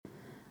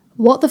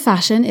What the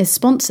Fashion is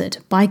sponsored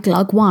by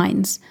Glug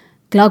Wines.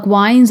 Glug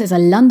Wines is a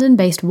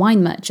London-based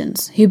wine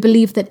merchant who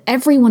believe that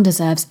everyone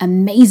deserves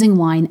amazing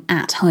wine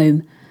at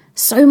home.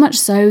 So much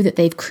so that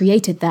they've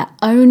created their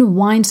own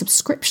wine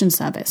subscription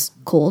service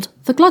called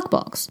the Glug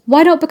Box.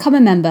 Why not become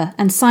a member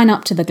and sign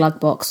up to the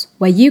Glug Box,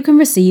 where you can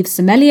receive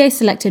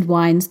sommelier-selected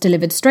wines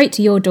delivered straight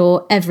to your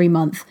door every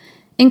month.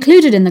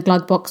 Included in the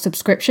Glug Box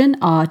subscription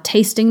are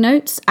tasting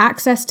notes,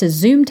 access to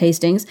Zoom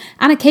tastings,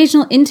 and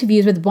occasional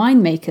interviews with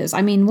winemakers.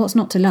 I mean, what's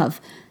not to love?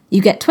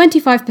 You get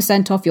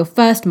 25% off your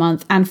first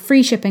month and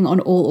free shipping on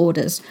all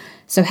orders.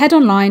 So head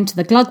online to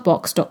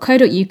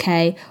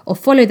theglugbox.co.uk or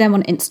follow them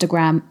on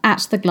Instagram at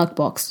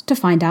theglugbox to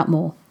find out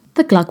more.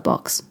 The Glug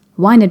Box.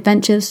 Wine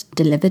adventures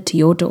delivered to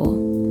your door.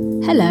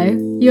 Hello,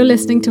 you're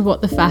listening to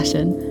What the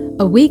Fashion,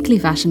 a weekly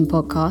fashion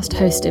podcast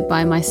hosted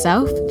by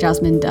myself,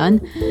 Jasmine Dunn,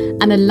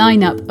 and a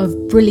lineup of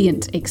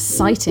brilliant,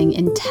 exciting,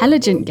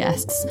 intelligent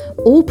guests,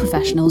 all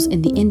professionals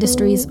in the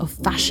industries of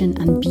fashion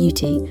and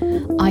beauty.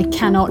 I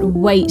cannot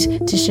wait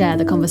to share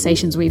the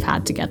conversations we've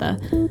had together.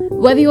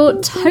 Whether you're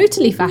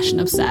totally fashion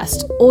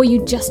obsessed or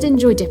you just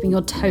enjoy dipping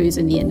your toes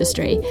in the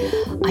industry,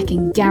 I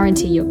can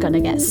guarantee you're going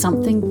to get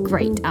something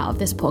great out of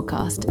this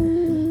podcast.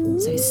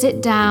 So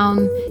sit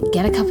down,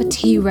 get a cup of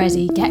tea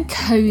ready, get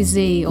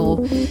cozy, or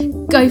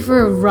go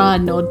for a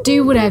run, or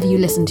do whatever you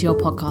listen to your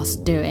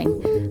podcast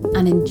doing,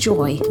 and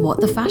enjoy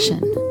What the Fashion.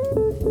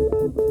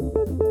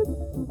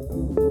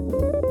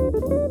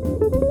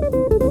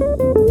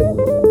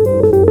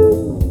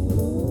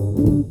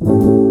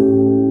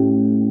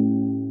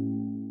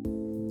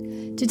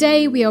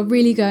 Today we are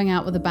really going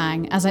out with a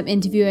bang as I'm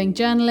interviewing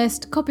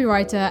journalist,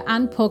 copywriter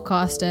and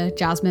podcaster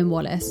Jasmine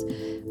Wallace.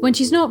 When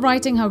she's not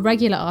writing her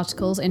regular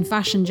articles in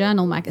Fashion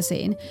Journal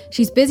magazine,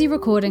 she's busy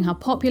recording her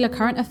popular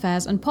current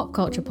affairs and pop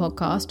culture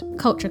podcast,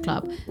 Culture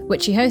Club,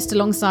 which she hosts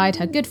alongside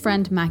her good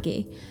friend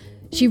Maggie.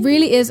 She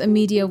really is a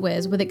media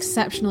whiz with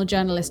exceptional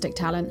journalistic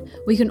talent.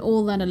 We can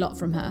all learn a lot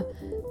from her.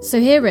 So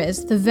here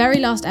is the very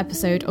last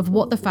episode of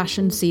What the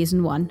Fashion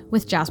Season 1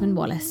 with Jasmine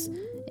Wallace.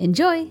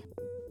 Enjoy!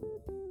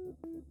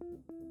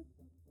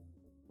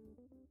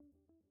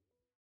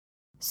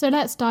 So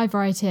let's dive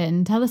right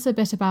in. Tell us a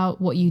bit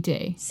about what you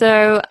do.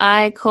 So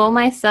I call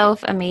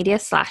myself a media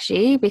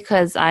slashie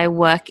because I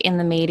work in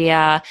the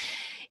media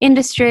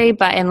industry,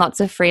 but in lots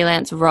of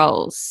freelance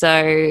roles.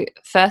 So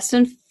first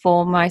and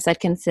foremost, I'd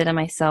consider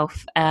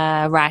myself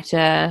a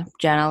writer,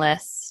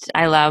 journalist.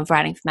 I love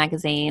writing for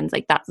magazines.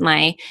 Like, that's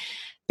my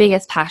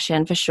biggest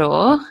passion for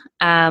sure.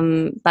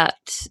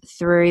 But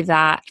through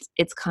that,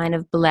 it's kind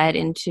of bled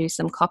into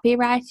some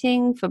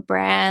copywriting for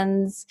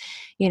brands.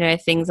 You know,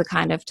 things are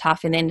kind of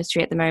tough in the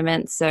industry at the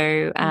moment.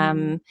 So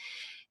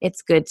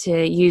it's good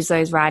to use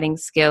those writing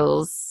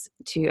skills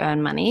to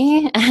earn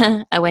money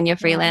when you're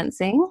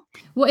freelancing.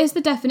 What is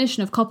the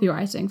definition of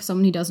copywriting for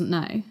someone who doesn't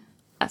know?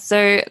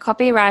 So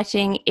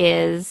copywriting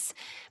is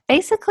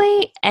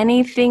basically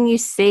anything you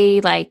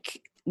see,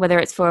 like whether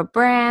it's for a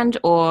brand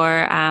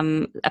or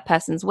a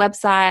person's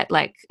website,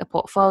 like a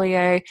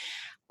portfolio,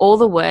 all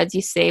the words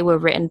you see were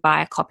written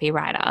by a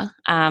copywriter.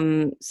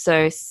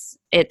 So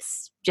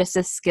it's just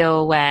a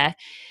skill where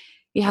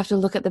you have to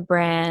look at the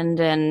brand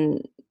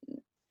and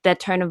their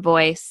tone of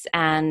voice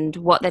and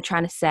what they're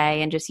trying to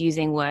say, and just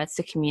using words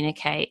to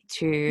communicate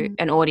to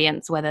an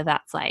audience, whether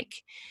that's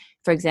like,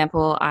 for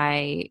example,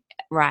 I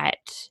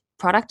write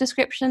product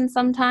descriptions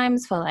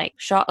sometimes for like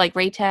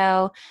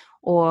retail,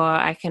 or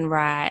I can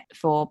write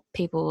for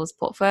people's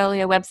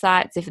portfolio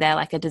websites if they're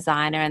like a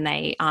designer and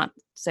they aren't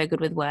so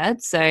good with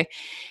words. So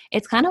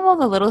it's kind of all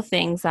the little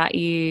things that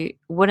you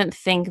wouldn't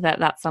think that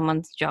that's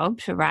someone's job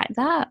to write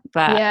that.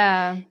 But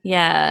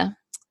yeah.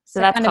 So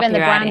that's kind of in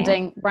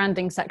the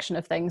branding section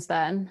of things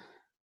then.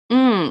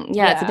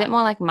 Yeah, it's a bit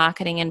more like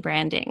marketing and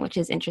branding, which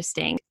is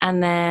interesting.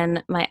 And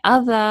then my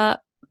other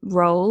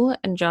role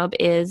and job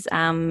is I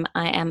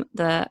am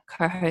the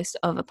co-host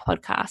of a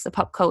podcast, a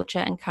pop culture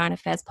and current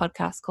affairs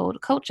podcast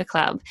called Culture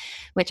Club,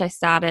 which I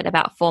started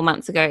about 4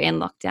 months ago in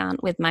lockdown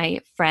with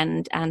my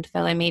friend and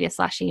fellow media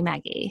slashie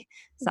Maggie.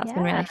 So that's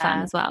been really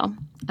fun as well.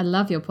 I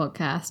love your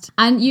podcast.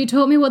 And you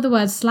taught me what the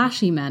word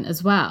slashie meant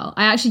as well.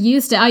 I actually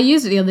used it. I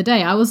used it the other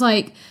day. I was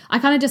like, I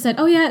kind of just said,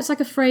 oh yeah, it's like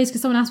a phrase,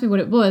 because someone asked me what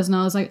it was. And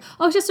I was like,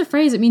 oh, it's just a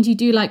phrase. It means you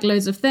do like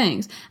loads of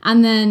things.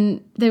 And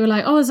then they were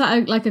like, oh, is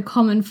that like a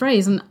common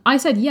phrase? And I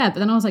said, yeah. But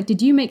then I was like,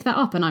 did you make that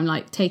up? And I'm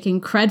like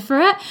taking cred for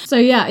it. So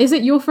yeah, is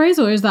it your phrase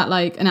or is that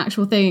like an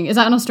actual thing? Is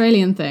that an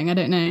Australian thing? I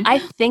don't know. I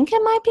think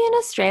it might be an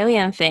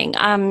Australian thing.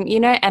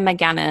 You know, Emma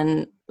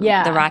Gannon,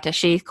 the writer,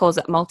 she calls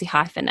it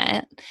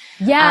multi-hyphenate.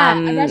 Yeah,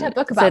 I read her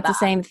book about that. So it's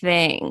the same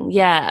thing.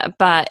 Yeah,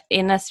 but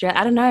in Australia,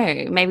 I don't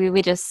know, maybe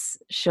we just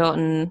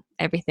shorten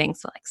everything to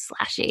like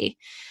slashy.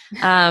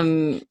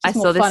 I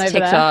saw this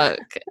TikTok.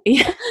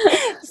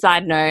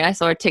 Side note, I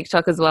saw a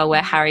TikTok as well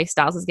where Harry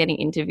Styles was getting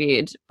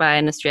interviewed by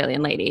an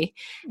Australian lady,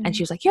 and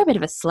she was like, "You're a bit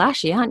of a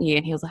slashy, aren't you?"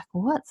 And he was like,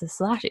 "What's a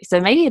slashy?" So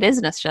maybe it is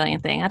an Australian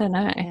thing. I don't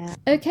know. Yeah.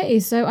 Okay,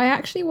 so I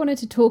actually wanted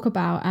to talk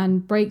about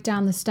and break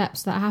down the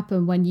steps that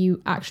happen when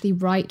you actually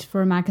write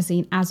for a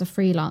magazine as a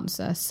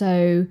freelancer.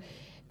 So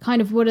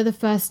kind of what are the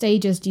first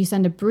stages? Do you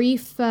send a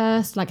brief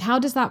first? Like, how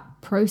does that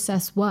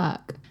process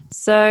work?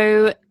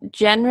 So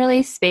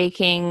generally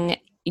speaking,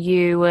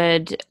 you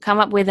would come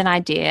up with an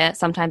idea,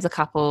 sometimes a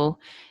couple.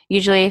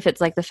 Usually if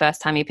it's like the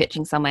first time you're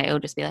pitching somewhere, it'll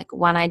just be like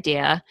one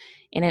idea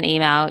in an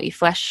email. You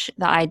flesh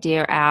the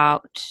idea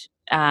out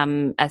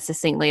as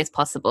succinctly as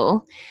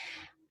possible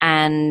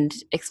and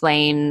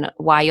explain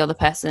why you're the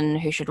person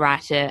who should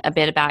write it, a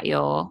bit about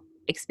your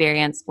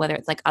experience, whether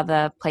it's like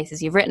other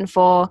places you've written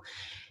for.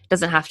 It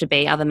doesn't have to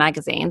be other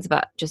magazines,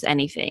 but just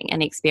anything,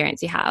 any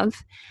experience you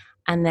have.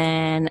 And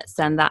then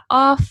send that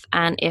off.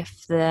 And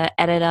if the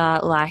editor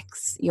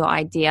likes your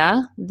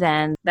idea,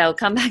 then they'll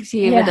come back to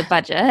you with a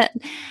budget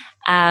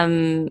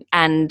and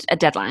a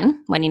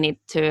deadline when you need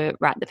to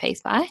write the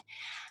piece by.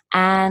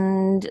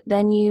 And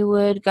then you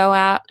would go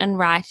out and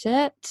write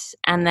it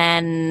and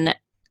then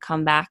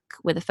come back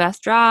with a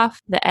first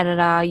draft. The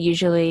editor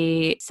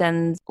usually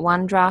sends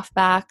one draft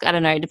back. I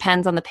don't know, it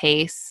depends on the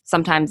piece.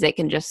 Sometimes it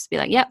can just be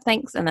like, yep,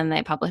 thanks, and then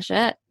they publish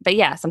it. But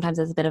yeah, sometimes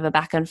there's a bit of a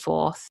back and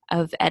forth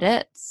of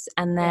edits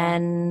and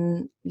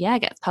then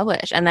it gets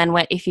published. And then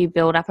if you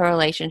build up a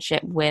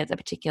relationship with a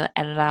particular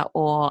editor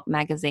or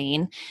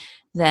magazine,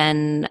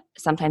 then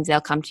sometimes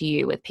they'll come to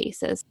you with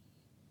pieces.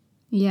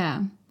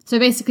 Yeah. So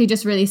basically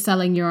just really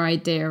selling your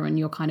idea and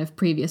your kind of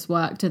previous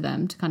work to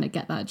them to kind of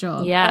get that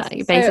job. Yeah,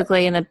 you're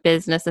basically in the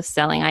business of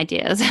selling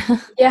ideas.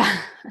 Yeah.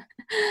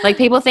 Like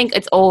people think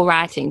it's all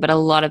writing, but a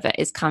lot of it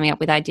is coming up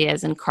with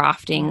ideas and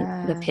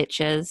crafting the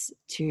pitches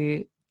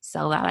to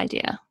sell that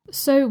idea.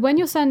 So when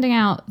you're sending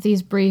out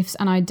these briefs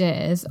and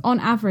ideas, on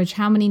average,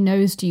 how many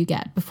no's do you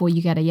get before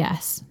you get a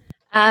yes?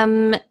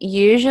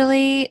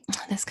 Usually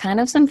there's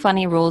kind of some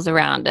funny rules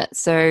around it.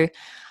 So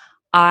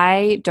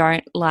I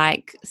don't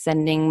like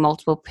sending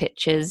multiple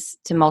pitches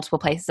to multiple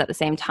places at the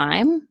same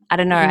time. I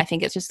don't know. I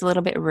think it's just a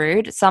little bit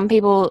rude. Some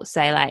people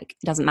say like,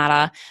 it doesn't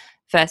matter,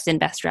 first in,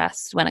 best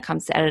dressed when it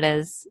comes to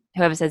editors.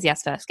 Whoever says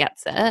yes first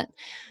gets it.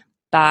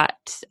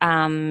 But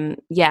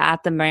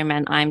at the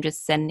moment, I'm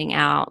just sending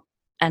out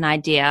an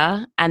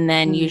idea and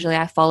then usually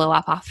I follow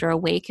up after a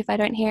week if I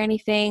don't hear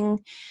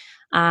anything.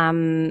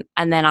 And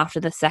then after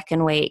the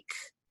second week,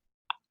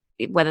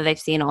 whether they've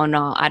seen it or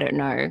not, I don't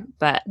know.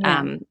 But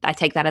I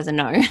take that as a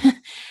no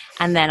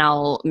and then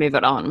I'll move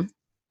it on.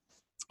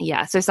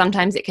 Yeah. So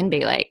sometimes it can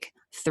be like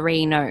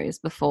 3 no's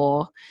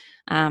before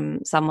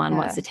someone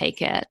wants to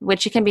take it,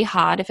 which it can be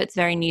hard if it's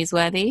very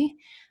newsworthy.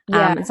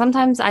 And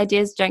sometimes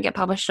ideas don't get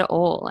published at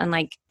all. And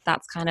like,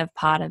 that's kind of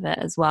part of it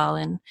as well.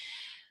 And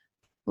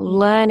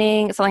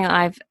learning, something that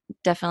I've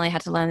definitely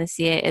had to learn this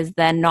year is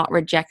they're not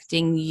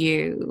rejecting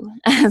you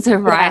as a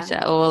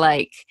writer or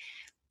like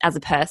as a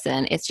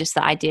person. It's just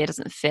the idea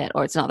doesn't fit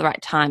or it's not the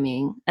right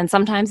timing. And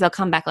sometimes they'll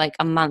come back like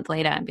a month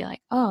later and be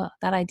like, oh,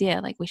 that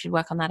idea, like we should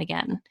work on that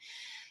again.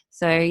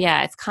 So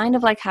yeah, it's kind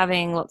of like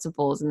having lots of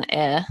balls in the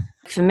air.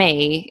 For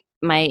me,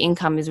 my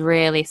income is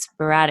really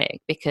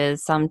sporadic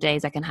because some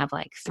days I can have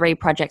like 3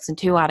 projects and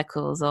 2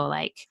 articles or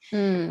like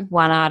 1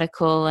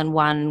 article and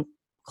 1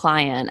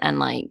 client. And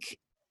like,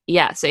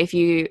 so if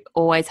you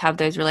always have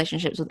those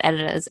relationships with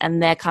editors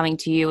and they're coming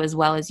to you as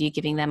well as you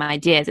giving them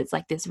ideas, it's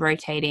like this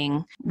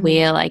rotating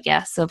wheel, I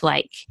guess, of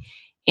like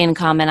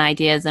income and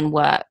ideas and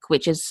work,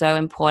 which is so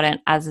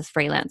important as a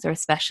freelancer,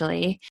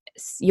 especially.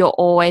 You're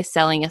always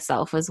selling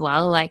yourself as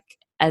well, like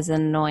as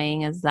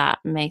annoying as that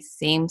may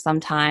seem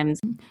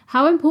sometimes.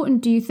 How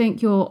important do you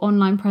think your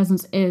online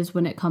presence is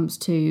when it comes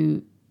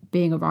to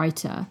being a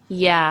writer?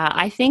 Yeah,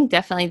 I think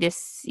definitely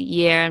this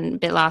year and a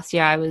bit last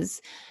year I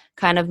was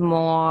kind of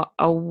more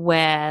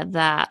aware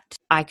that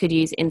I could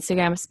use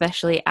Instagram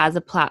especially as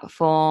a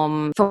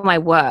platform for my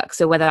work.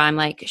 So whether I'm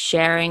like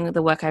sharing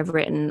the work I've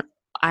written,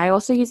 I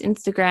also use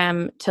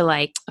Instagram to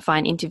like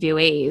find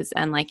interviewees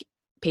and like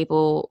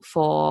people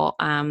for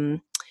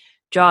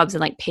jobs,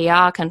 and like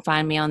PR can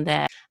find me on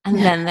there and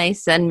then they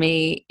send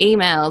me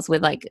emails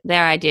with like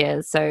their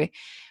ideas. So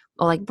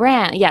or like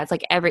brand. Yeah, it's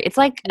like it's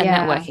like a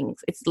networking,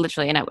 it's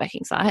literally a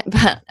networking site,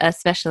 but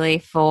especially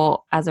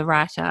for as a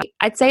writer,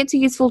 I'd say it's a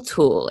useful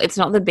tool. It's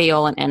not the be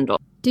all and end all.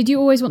 Did you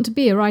always want to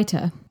be a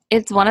writer?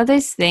 It's one of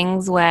those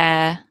things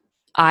where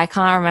I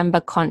can't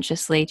remember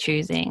consciously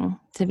choosing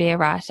to be a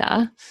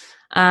writer.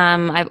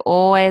 I've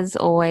always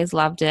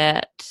loved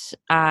it.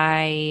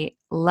 I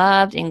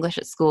loved English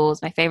at school.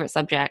 It's my favorite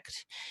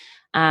subject.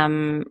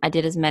 I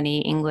did as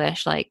many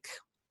English, like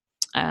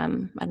I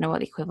don't know what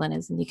the equivalent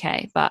is in the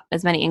UK, but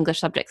as many English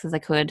subjects as I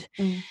could.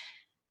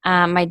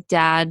 My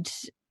dad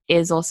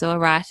is also a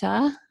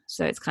writer,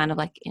 so it's kind of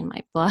like in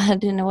my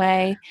blood in a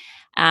way.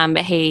 But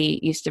he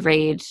used to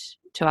read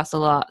to us a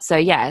lot. So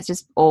yeah, it's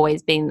just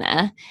always been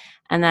there.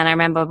 And then I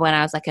remember when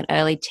I was like an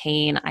early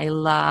teen, I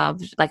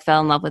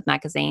fell in love with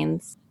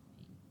magazines.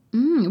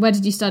 Where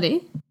did you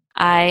study?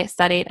 I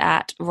studied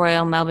at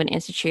Royal Melbourne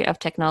Institute of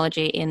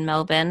Technology in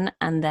Melbourne.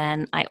 And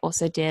then I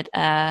also did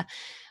a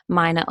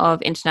minor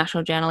of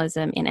international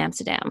journalism in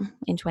Amsterdam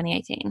in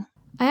 2018.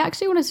 I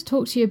actually wanted to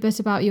talk to you a bit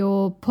about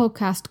your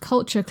podcast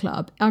Culture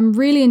Club. I'm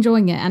really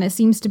enjoying it and it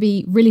seems to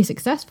be really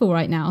successful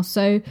right now.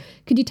 So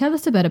could you tell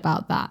us a bit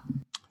about that?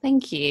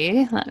 Thank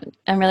you.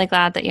 I'm really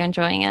glad that you're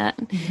enjoying it.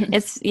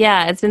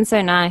 It's been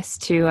so nice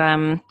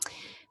to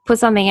put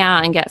something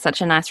out and get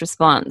such a nice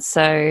response.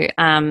 So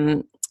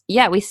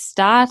we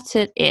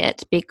started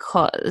it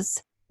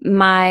because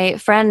my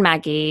friend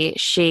Maggie,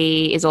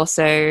 she is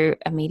also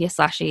a media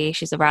slashy.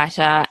 She's a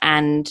writer,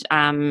 and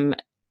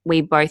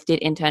we both did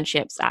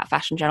internships at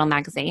Fashion Journal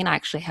magazine. I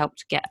actually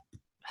helped get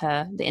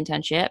her the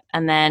internship,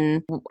 and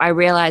then I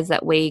realized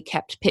that we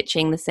kept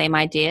pitching the same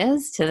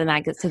ideas to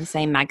the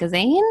same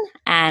magazine.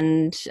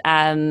 And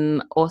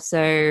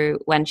also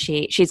when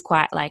she's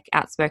quite like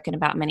outspoken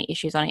about many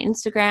issues on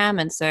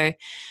Instagram, and so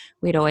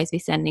we'd always be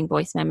sending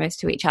voice memos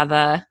to each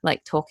other,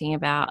 like talking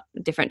about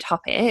different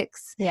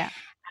topics. Yeah.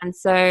 And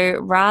so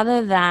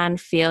rather than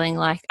feeling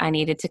like I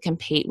needed to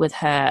compete with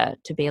her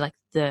to be like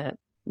the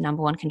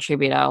number one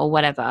contributor or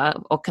whatever,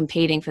 or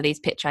competing for these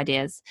pitch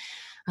ideas,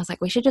 I was like,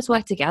 we should just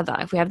work together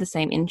if we have the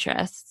same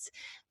interests.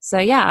 So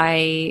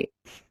I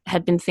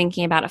had been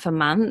thinking about it for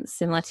months,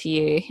 similar to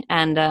you,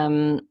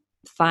 and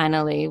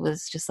finally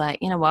was just like,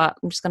 you know what,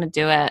 I'm just going to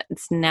do it.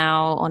 It's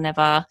now or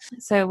never.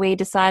 So we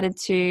decided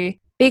to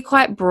be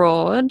quite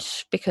broad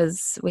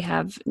because we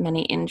have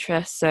many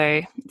interests.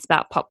 So it's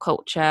about pop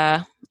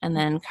culture and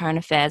then current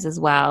affairs as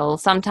well.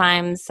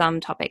 Sometimes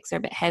some topics are a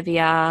bit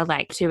heavier.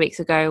 Like 2 weeks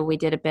ago, we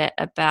did a bit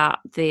about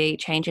the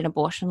change in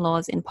abortion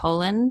laws in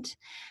Poland.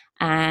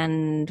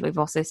 And we've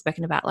also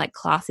spoken about like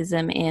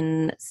classism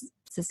in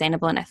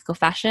sustainable and ethical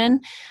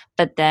fashion.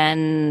 But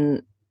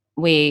then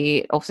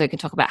we also can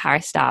talk about Harry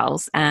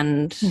Styles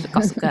and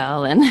Gossip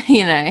Girl, and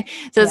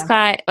so it's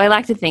quite, I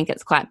like to think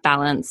it's quite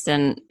balanced,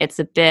 and it's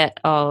a bit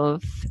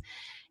of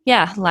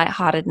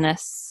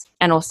lightheartedness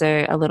and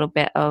also a little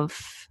bit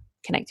of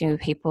connecting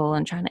with people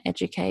and trying to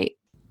educate.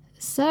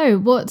 So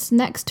what's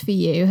next for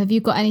you? Have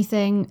you got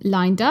anything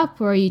lined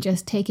up, or are you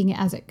just taking it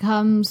as it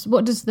comes?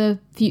 What does the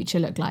future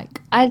look like?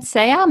 I'd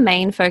say our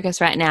main focus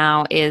right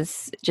now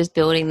is just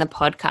building the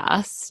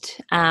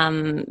podcast,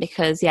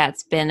 because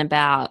it's been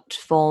about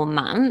 4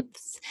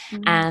 months,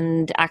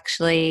 and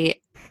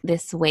actually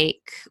this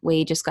week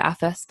we just got our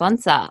first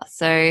sponsor.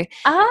 So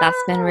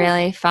that's been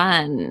really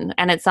fun,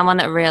 and it's someone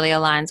that really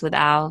aligns with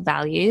our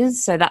values.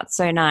 So that's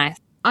so nice.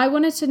 I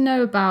wanted to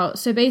know about,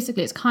 so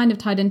basically it's kind of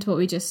tied into what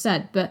we just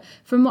said, but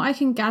from what I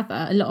can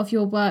gather, a lot of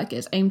your work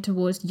is aimed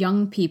towards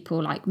young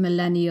people, like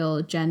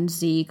millennial, Gen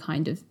Z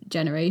kind of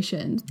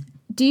generations.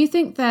 Do you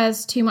think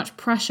there's too much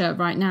pressure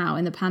right now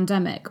in the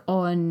pandemic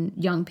on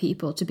young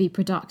people to be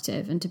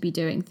productive and to be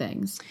doing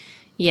things?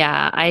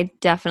 Yeah, I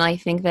definitely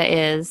think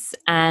there is.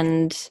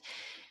 And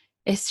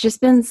it's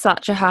just been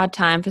such a hard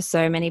time for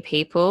so many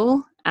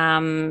people.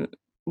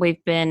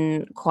 We've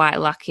been quite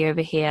lucky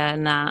over here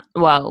in that,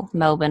 well,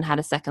 Melbourne had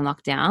a second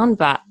lockdown,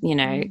 but,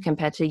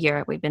 compared to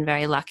Europe, we've been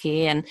very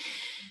lucky. And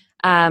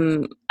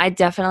I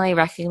definitely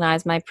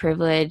recognize my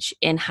privilege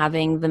in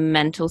having the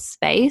mental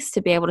space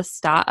to be able to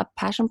start a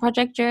passion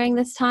project during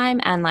this time.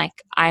 And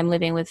like, I'm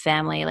living with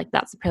family, like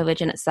that's a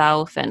privilege in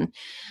itself. And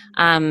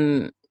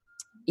so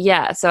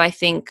I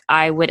think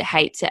I would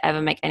hate to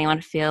ever make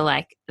anyone feel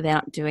like they're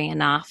not doing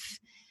enough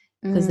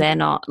because they're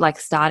not like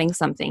starting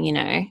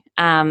something.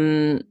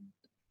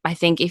 I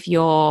think if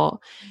you're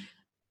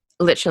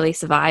literally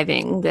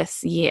surviving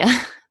this year,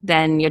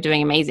 then you're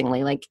doing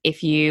amazingly. Like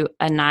if you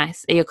are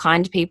nice, you're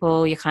kind to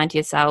people, you're kind to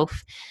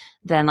yourself,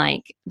 then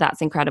like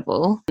that's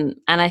incredible. And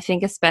I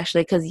think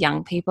especially because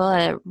young people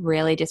are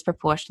really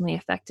disproportionately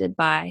affected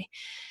by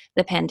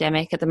the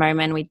pandemic at the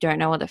moment. We don't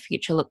know what the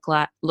future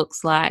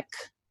looks like,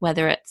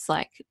 whether it's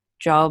like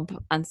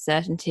job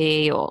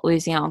uncertainty or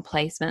losing out on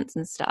placements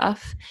and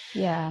stuff.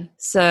 Yeah.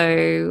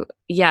 So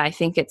I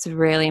think it's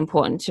really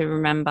important to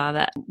remember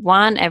that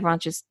 1,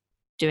 everyone's just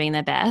doing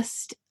their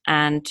best,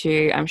 and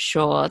 2, I'm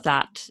sure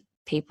that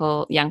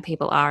young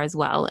people are as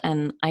well.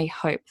 And I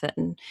hope that,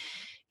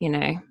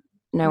 no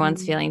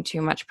one's feeling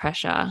too much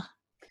pressure.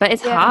 But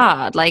it's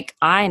hard. Like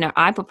I know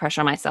I put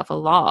pressure on myself a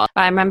lot.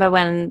 I remember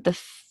when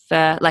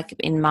like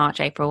in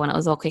March, April, when it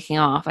was all kicking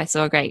off, I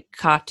saw a great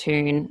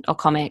cartoon or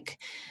comic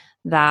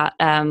that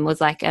was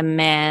like a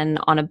man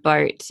on a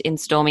boat in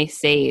stormy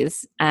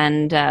seas,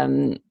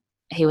 and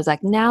he was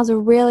like, now's a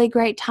really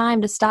great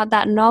time to start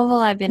that novel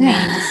I've been meaning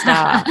to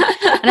start.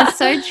 And it's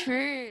so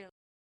true.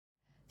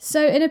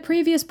 So in a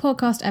previous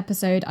podcast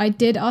episode, I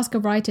did ask a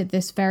writer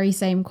this very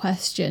same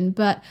question,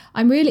 but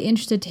I'm really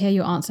interested to hear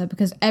your answer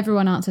because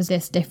everyone answers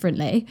this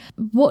differently.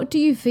 What do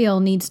you feel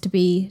needs to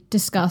be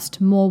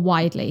discussed more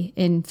widely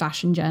in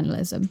fashion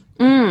journalism?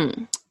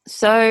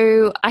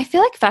 So I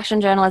feel like fashion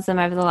journalism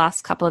over the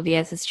last couple of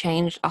years has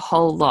changed a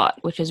whole lot,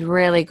 which is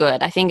really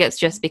good. I think it's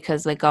just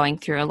because we're going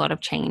through a lot of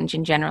change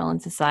in general in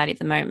society at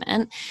the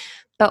moment.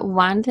 But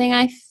one thing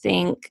I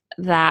think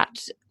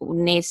that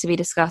needs to be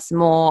discussed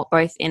more,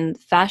 both in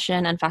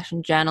fashion and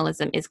fashion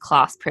journalism, is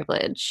class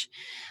privilege.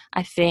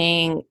 I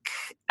think,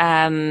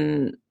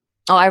 I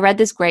read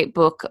this great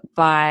book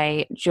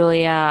by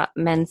Julia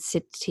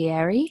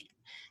Mencitieri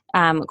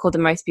called The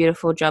Most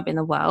Beautiful Job in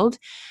the World,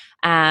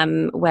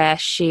 where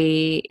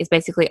she is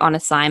basically on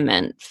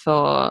assignment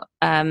for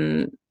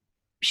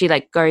she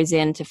like goes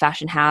into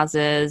fashion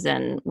houses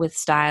and with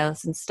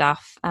stylists and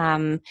stuff.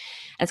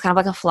 It's kind of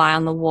like a fly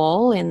on the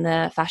wall in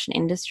the fashion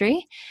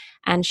industry.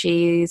 And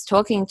she's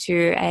talking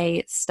to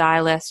a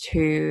stylist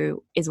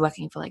who is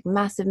working for like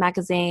massive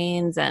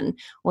magazines and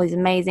all these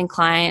amazing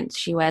clients.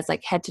 She wears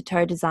like head to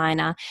toe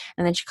designer,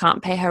 and then she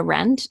can't pay her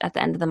rent at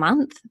the end of the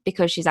month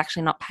because she's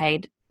actually not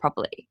paid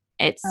properly.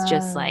 It's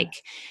just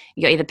like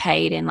you're either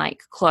paid in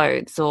like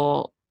clothes,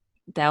 or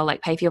they'll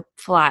like pay for your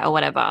flight or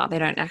whatever. They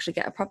don't actually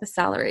get a proper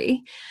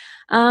salary.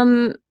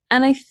 And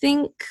I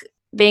think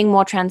being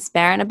more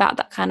transparent about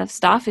that kind of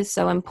stuff is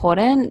so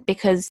important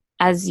because,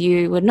 as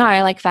you would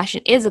know, like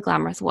fashion is a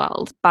glamorous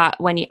world. But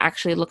when you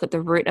actually look at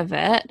the root of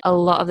it, a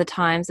lot of the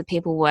times the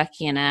people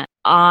working in it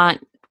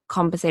aren't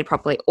compensated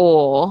properly,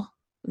 or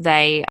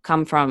they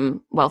come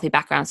from wealthy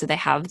backgrounds, so they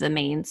have the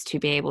means to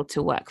be able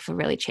to work for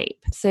really cheap.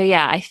 So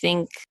yeah, I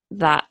think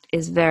that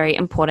is very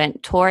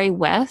important. Tori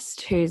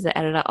West, who's the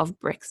editor of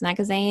Bricks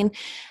magazine,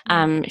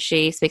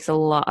 she speaks a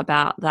lot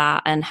about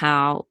that and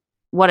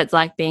what it's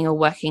like being a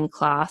working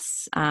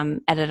class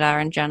editor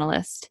and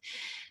journalist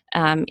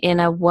in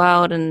a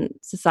world and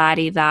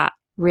society that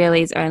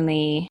really is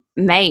only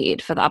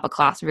made for the upper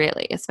class,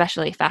 really,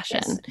 especially fashion.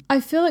 Yes. I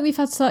feel like we've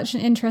had such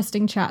an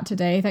interesting chat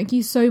today. Thank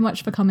you so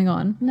much for coming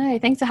on. No,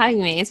 thanks for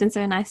having me. It's been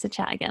so nice to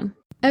chat again.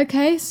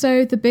 Okay,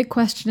 so the big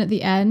question at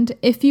the end,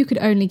 if you could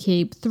only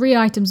keep 3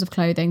 items of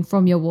clothing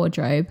from your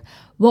wardrobe,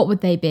 what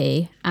would they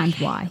be and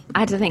why?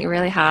 I had to think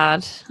really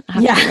hard. I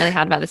have to think really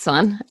hard about this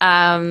one.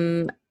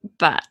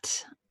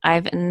 But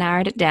I've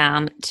narrowed it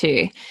down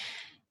to,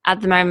 at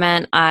the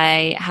moment,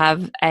 I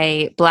have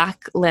a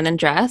black linen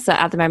dress. So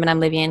at the moment, I'm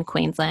living in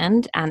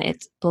Queensland and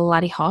it's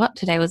bloody hot.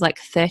 Today was like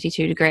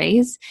 32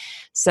 degrees.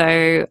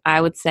 So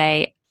I would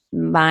say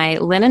my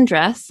linen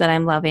dress that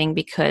I'm loving,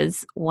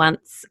 because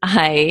once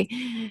I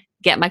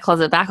get my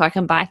closet back or I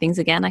can buy things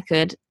again, I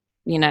could,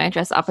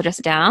 dress up or dress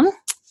down.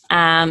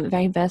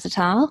 Very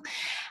versatile.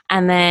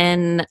 And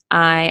then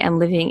I am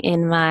living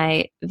in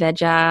my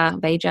Veja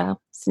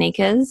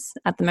sneakers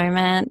at the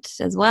moment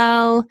as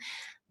well.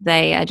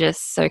 They are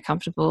just so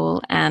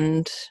comfortable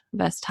and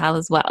versatile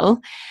as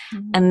well.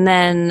 Mm-hmm. And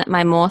then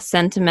my more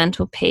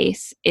sentimental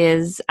piece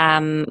is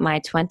my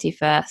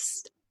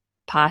 21st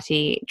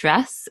party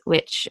dress,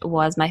 which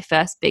was my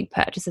first big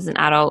purchase as an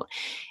adult.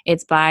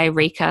 It's by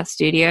Rika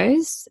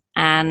Studios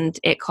and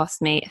it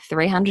cost me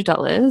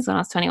 $300 when I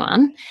was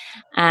 21.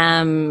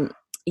 I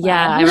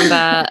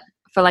remember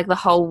for like the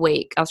whole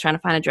week I was trying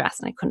to find a dress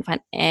and I couldn't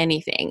find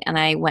anything. And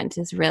I went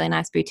to this really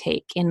nice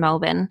boutique in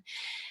Melbourne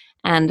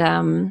and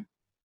fell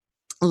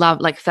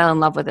in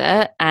love with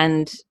it.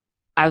 And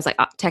I was like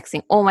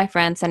texting all my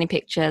friends, sending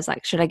pictures,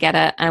 like, should I get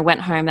it? And I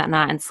went home that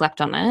night and slept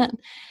on it.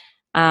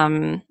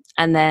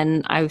 And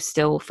then I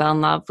still fell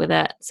in love with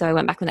it. So I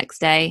went back the next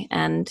day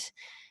and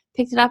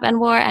picked it up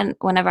and wore it. And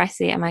whenever I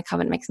see it in my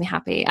cupboard, it makes me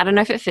happy. I don't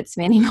know if it fits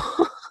me anymore,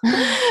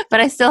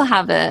 but I still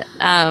have it.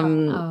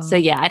 So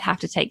yeah, I'd have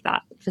to take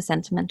that for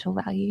sentimental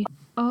value.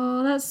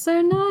 Oh, that's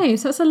so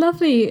nice. That's a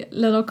lovely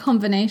little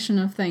combination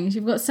of things.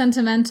 You've got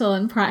sentimental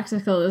and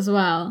practical as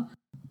well.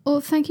 Well,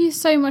 thank you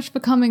so much for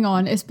coming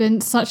on. It's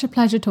been such a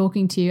pleasure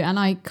talking to you, and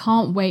I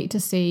can't wait to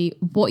see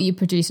what you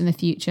produce in the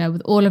future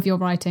with all of your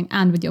writing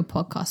and with your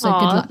podcast. So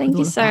good luck. Thank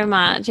you so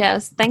much.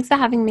 Yes, thanks for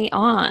having me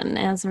on.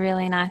 It was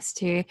really nice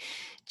to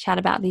chat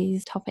about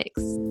these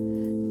topics.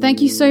 Thank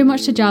you so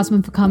much to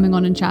Jasmine for coming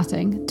on and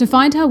chatting. To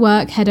find her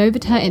work, head over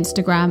to her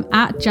Instagram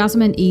at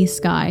Jasmine E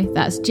Skye.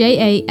 That's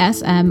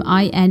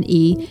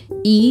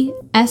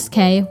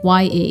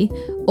JasmineEskye,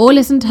 or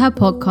listen to her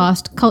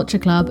podcast, Culture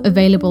Club,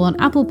 available on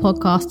Apple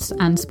Podcasts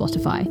and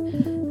Spotify.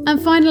 And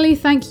finally,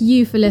 thank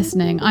you for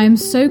listening. I am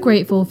so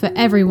grateful for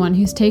everyone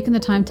who's taken the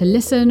time to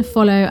listen,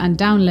 follow, and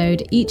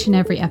download each and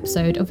every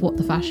episode of What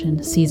the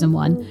Fashion Season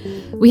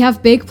 1. We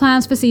have big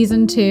plans for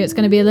Season 2. It's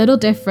going to be a little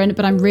different,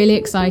 but I'm really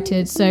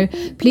excited. So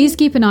please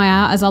keep an eye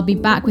out as I'll be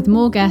back with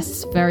more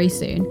guests very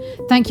soon.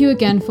 Thank you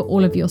again for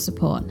all of your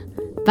support.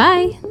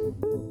 Bye!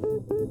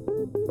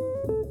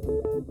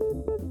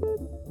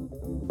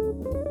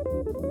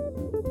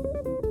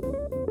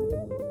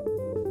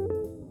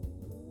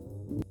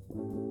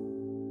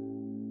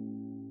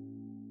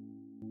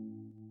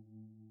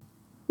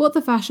 What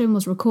the Fashion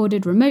was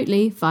recorded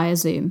remotely via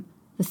Zoom.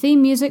 The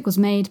theme music was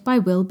made by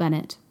Will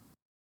Bennett.